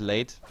be a bit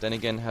late. Then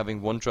again,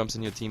 having 1 drums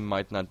in your team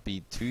might not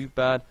be too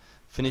bad.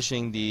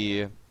 Finishing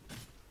the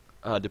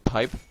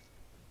pipe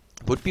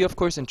would be of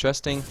course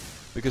interesting,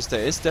 because there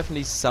is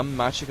definitely some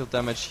magical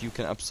damage you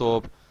can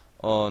absorb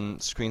on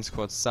Sqreen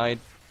Squad's side.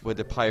 With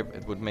the pipe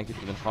it would make it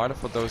even harder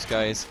for those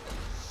guys.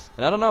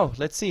 And I don't know,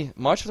 let's see.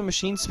 March of the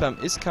Machine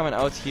spam is coming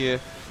out here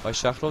by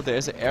Schachlo. There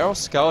is an arrow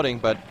scouting,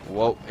 but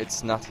whoa,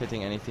 it's not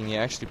hitting anything. He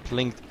actually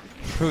plinked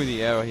through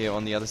the arrow here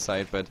on the other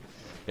side, but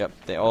yep,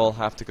 they all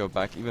have to go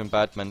back. Even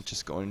Batman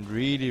just going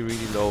really,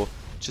 really low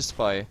just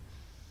by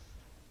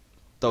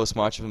those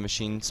March of the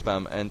Machine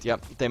spam. And yeah,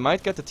 they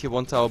might get the tier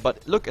 1 tower,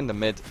 but look in the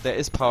mid, there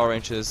is Power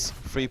Rangers,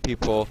 3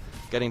 people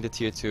getting the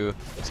tier 2,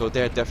 so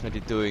they're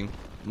definitely doing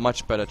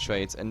much better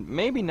trades. And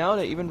maybe now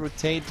they even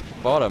rotate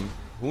bottom,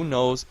 who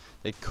knows,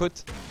 they could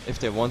if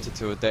they wanted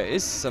to. There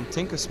is some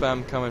Tinker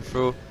spam coming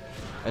through,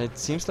 and it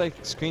seems like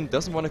Sqreen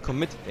doesn't want to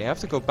commit. They have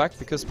to go back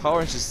because Power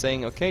Rangers is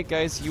saying, okay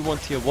guys, you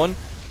want tier 1,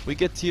 we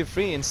get tier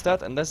 3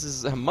 instead, and this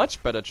is a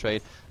much better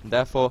trade. And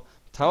therefore,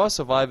 tower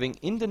surviving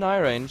in deny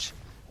range.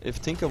 If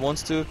Tinker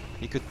wants to,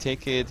 he could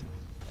take it.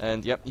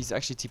 And yep, he's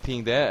actually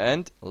TPing there,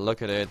 and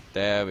look at it,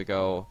 there we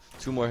go.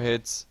 2 more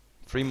hits,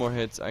 3 more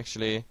hits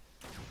actually.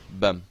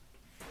 Bam.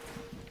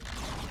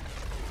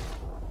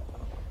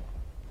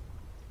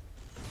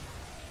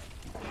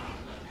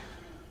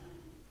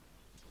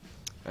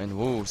 And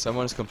whoa,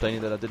 someone is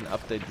complaining that I didn't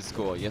update the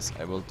score. Yes,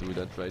 I will do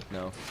that right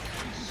now.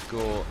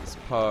 Score is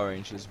Power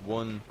Rangers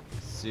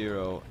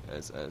 1-0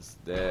 SS.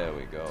 There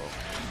we go.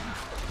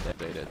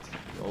 Updated.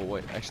 Oh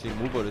wait, actually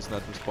Mubot is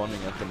not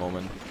responding at the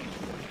moment,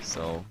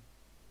 so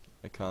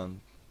I can't.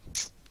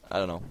 I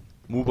don't know.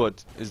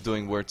 Mubot is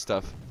doing weird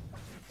stuff.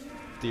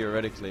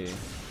 Theoretically,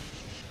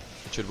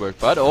 it should work,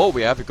 but oh,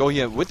 we have to go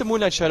here with the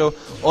Moonlight Shadow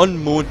on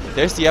Moon.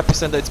 There's the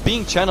epicenter. It's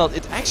being channeled.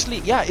 It actually,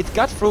 yeah, it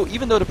got through,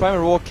 even though the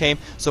Primal Roar came.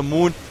 So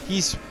Moon,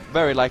 he's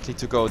very likely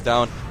to go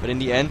down, but in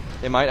the end,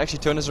 they might actually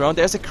turn this around.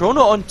 There's a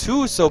Chrono on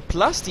 2, so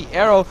plus the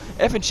arrow,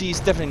 FNG is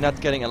definitely not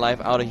getting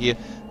alive out of here.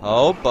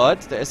 Oh,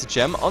 but there is a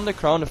gem on the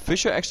crown. The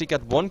Fisher actually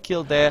got 1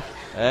 kill there,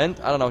 and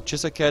I don't know,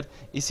 Chisaket,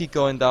 is he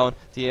going down?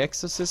 The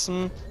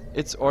Exorcism,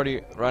 it's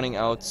already running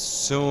out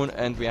soon,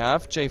 and we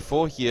have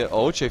J4 here.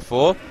 Oh,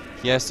 J4,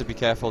 he has to be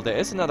careful. There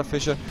is another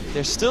Fisher.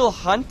 They're still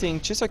hunting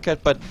Chisaket,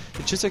 but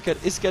the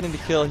Chisaket is getting the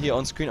kill here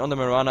on screen on the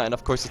Marana, and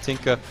of course the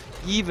Tinker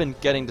even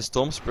getting the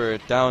Storm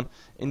Spirit down.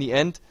 In the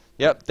end,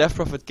 yep, Death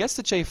Prophet gets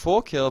the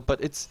J4 kill,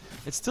 but it's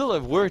still a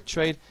weird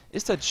trade.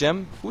 Is that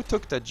gem? Who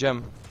took that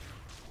gem?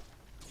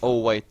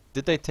 Oh wait,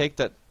 did they take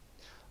that?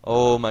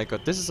 Oh my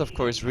god, this is of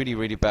course really,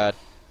 really bad.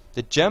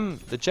 The gem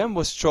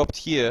was dropped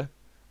here,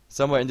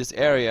 somewhere in this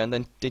area, and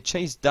then they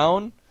chased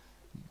down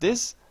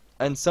this,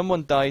 and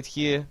someone died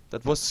here.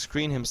 That was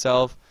Sqreen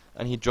himself,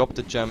 and he dropped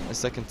the gem a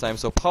second time.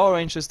 So Power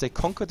Rangers, they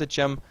conquered the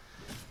gem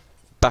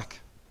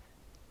back.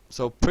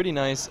 So pretty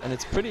nice, and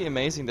it's pretty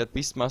amazing that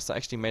Beastmaster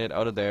actually made it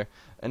out of there.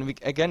 And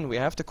we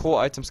have the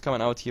core items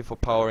coming out here for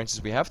Power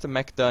Rangers. We have the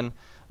mech done.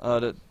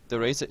 The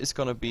Razor is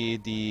gonna be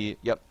the,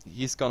 yep,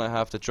 he's gonna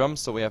have the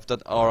drums, so we have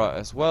that aura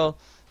as well.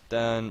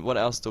 Then what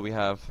else do we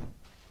have?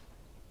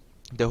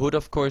 The hood,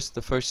 of course,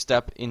 the first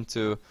step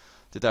into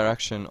the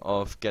direction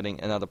of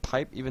getting another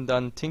pipe even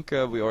done.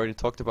 Tinker, we already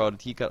talked about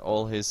it, he got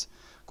all his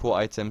core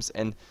items,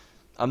 and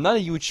I'm not a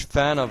huge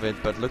fan of it,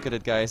 but look at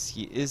it guys,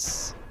 he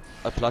is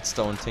a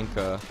Bloodstone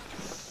Tinker.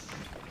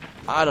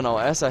 I don't know,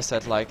 as I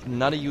said, like,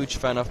 not a huge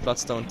fan of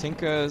Bloodstone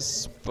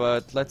Tinkers,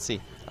 but let's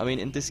see. I mean,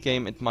 in this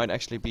game it might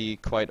actually be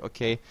quite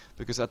okay,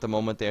 because at the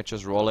moment they're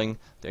just rolling,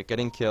 they're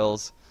getting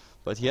kills.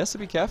 But he has to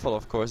be careful,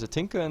 of course. The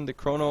Tinker and the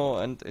Chrono,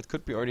 and it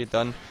could be already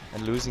done,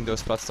 and losing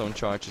those Bloodstone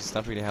charges is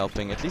not really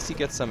helping. At least he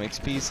gets some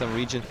XP, some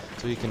regen,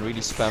 so he can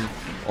really spam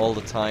all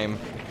the time.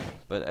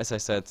 But as I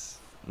said,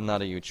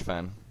 not a huge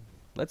fan.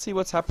 Let's see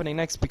what's happening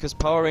next, because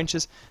Power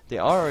Rangers, they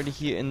are already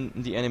here in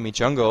the enemy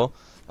jungle,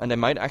 and they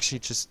might actually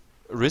just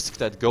risk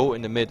that go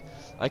in the mid.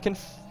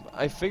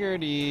 I figure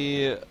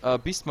the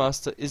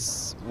Beastmaster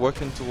is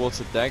working towards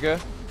a dagger.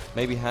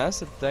 Maybe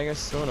has a dagger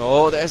soon.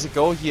 Oh, there's a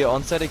go here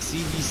on ZXC.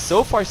 He's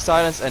so far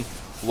silenced, and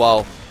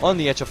wow, on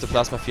the edge of the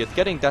plasma field,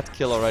 getting that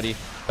kill already.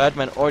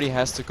 Batman already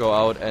has to go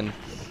out, and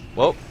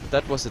well,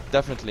 that was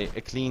definitely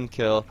a clean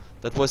kill.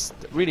 That was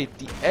really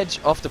the edge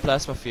of the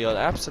plasma field.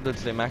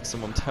 Absolutely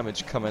maximum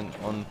damage coming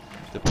on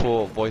the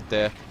poor Void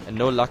there, and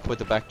no luck with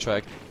the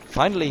backtrack.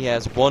 Finally, he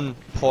has 1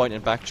 point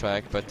in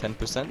backtrack, but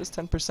 10% is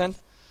 10%.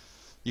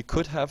 You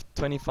could have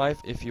 25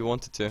 if you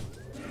wanted to.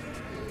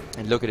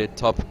 And look at it,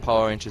 top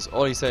Power Rangers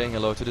already saying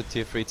hello to the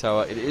tier 3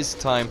 tower. It is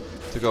time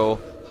to go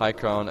high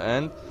ground,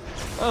 and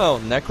oh,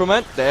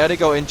 Necroman, there they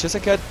go in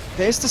Chisakat.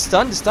 There's the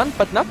stun,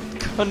 but not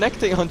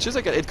connecting on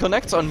Chisakat. It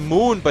connects on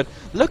Moon, but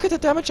look at the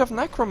damage of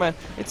Necroman.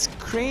 It's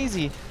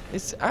crazy.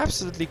 It's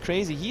absolutely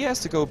crazy. He has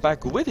to go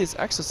back with his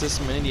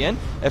exorcism, and in the end,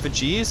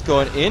 FNG is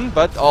going in,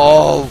 but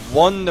oh,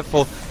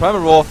 wonderful.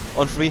 Primal Roar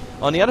on 3.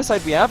 On the other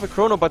side, we have a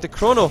Chrono, but the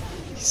Chrono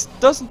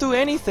doesn't do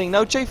anything.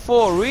 Now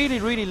J4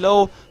 really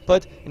low,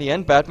 but in the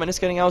end Batman is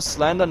getting out.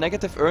 Slander,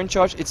 negative Urn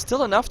Charge. It's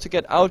still enough to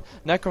get out.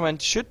 Necroman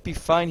should be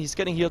fine. He's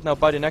getting healed now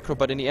by the Necro,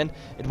 but in the end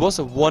it was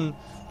a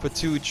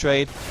 1-for-2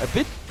 trade. A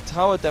bit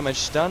tower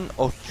damage done,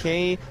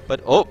 okay, but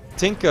oh,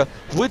 Tinker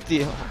with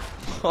the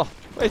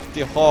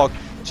Hawk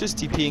just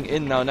TPing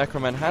in now.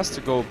 Necroman has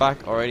to go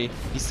back already.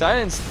 He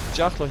silenced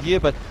Jachlo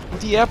here, but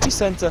the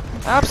epicenter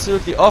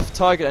absolutely off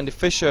target, and the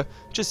Fisher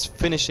just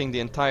finishing the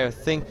entire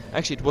thing.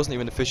 Actually, it wasn't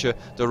even the Fisher.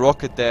 The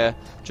Rocket there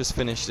just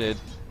finished it,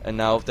 and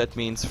now that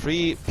means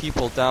 3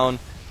 people down.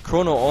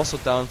 Chrono also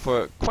down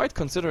for quite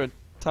considerate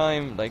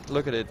time. Like,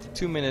 look at it,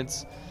 2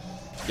 minutes.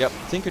 Yep,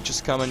 Tinker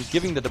just coming,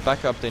 giving the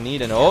backup they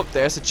need, and oh,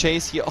 there's a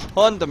chase here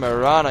on the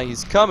Marana.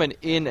 He's coming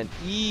in, and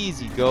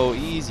easy go,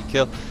 easy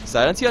kill.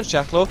 Silence here on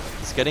Jachlo.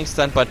 He's getting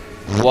stunned, but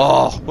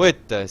wow,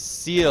 with the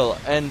seal,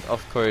 and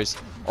of course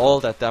all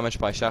that damage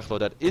by Jachlo.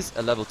 That is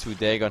a level 2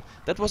 Dagon.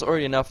 That was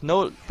already enough.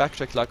 No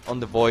backtrack luck on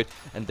the Void,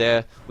 and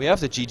there we have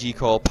the GG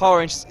call. Power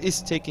Rangers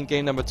is taking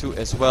game number 2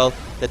 as well.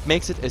 That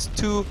makes it as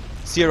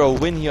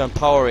 2-0 win here on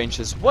Power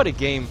Rangers. What a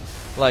game!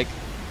 Like,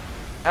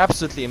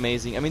 absolutely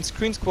amazing. I mean,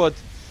 Sqreen Squad,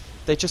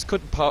 they just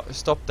couldn't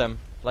stop them.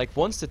 Like,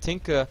 once the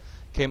Tinker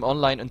came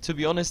online, and to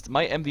be honest,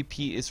 my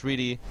MVP is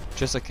really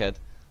Chisakat.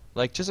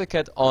 Like,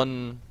 Chisakat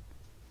on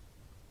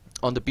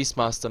the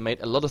Beastmaster made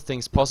a lot of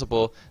things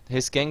possible.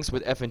 His ganks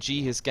with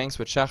FNG, his ganks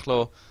with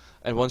Jachlo,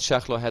 and once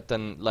Jachlo had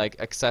then like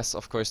access,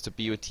 of course, to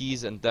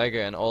BOTs and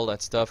Dagger and all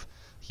that stuff,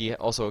 he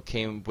also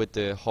came with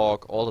the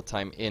Hawk all the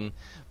time in.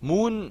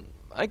 Moon,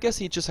 I guess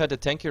he just had a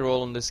tanky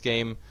role in this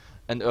game,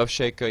 and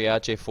Earthshaker, yeah,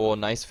 J4,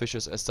 nice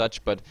fishers as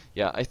such, but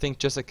yeah, I think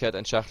Chisakat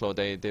and Jachlo,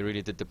 they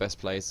really did the best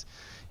plays.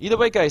 Either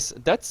way, guys,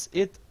 that's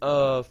it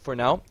for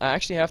now. I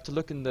actually have to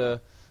look in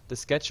the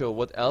schedule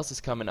what else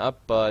is coming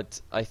up, but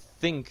I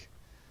think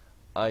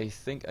there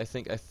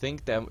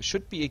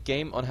should be a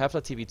game on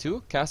HeflaTV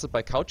 2, casted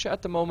by Coucher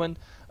at the moment.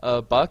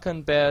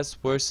 Balkan Bears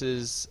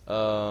versus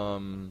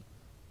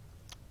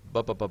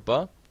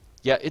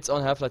yeah, it's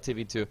on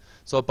HeflaTV 2.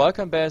 So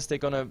Balkan Bears,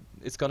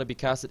 it's gonna be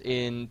casted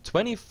in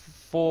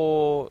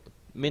 24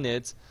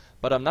 minutes,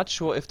 but I'm not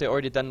sure if they're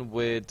already done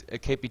with a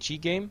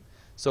KPG game.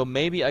 So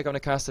maybe I'm gonna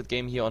cast that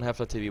game here on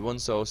HeflaTV 1.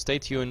 So stay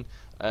tuned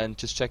and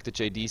just check the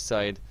JD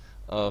side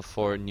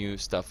for new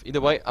stuff. Either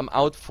way, I'm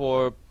out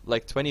for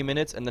like 20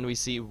 minutes, and then we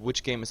see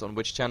which game is on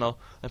which channel.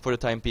 And for the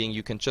time being,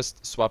 you can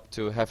just swap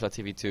to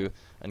HeflaTV 2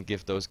 and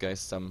give those guys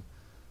some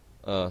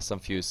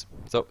views.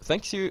 So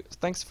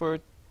thanks for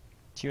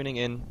tuning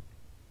in.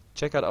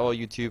 Check out our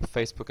YouTube,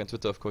 Facebook, and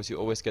Twitter. Of course, you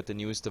always get the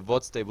news. The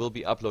VODs, they will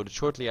be uploaded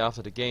shortly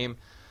after the game.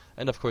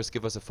 And of course,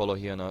 give us a follow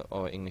here on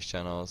our English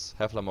channels.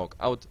 HeflaMog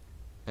out,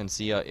 and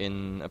see ya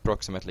in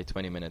approximately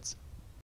 20 minutes.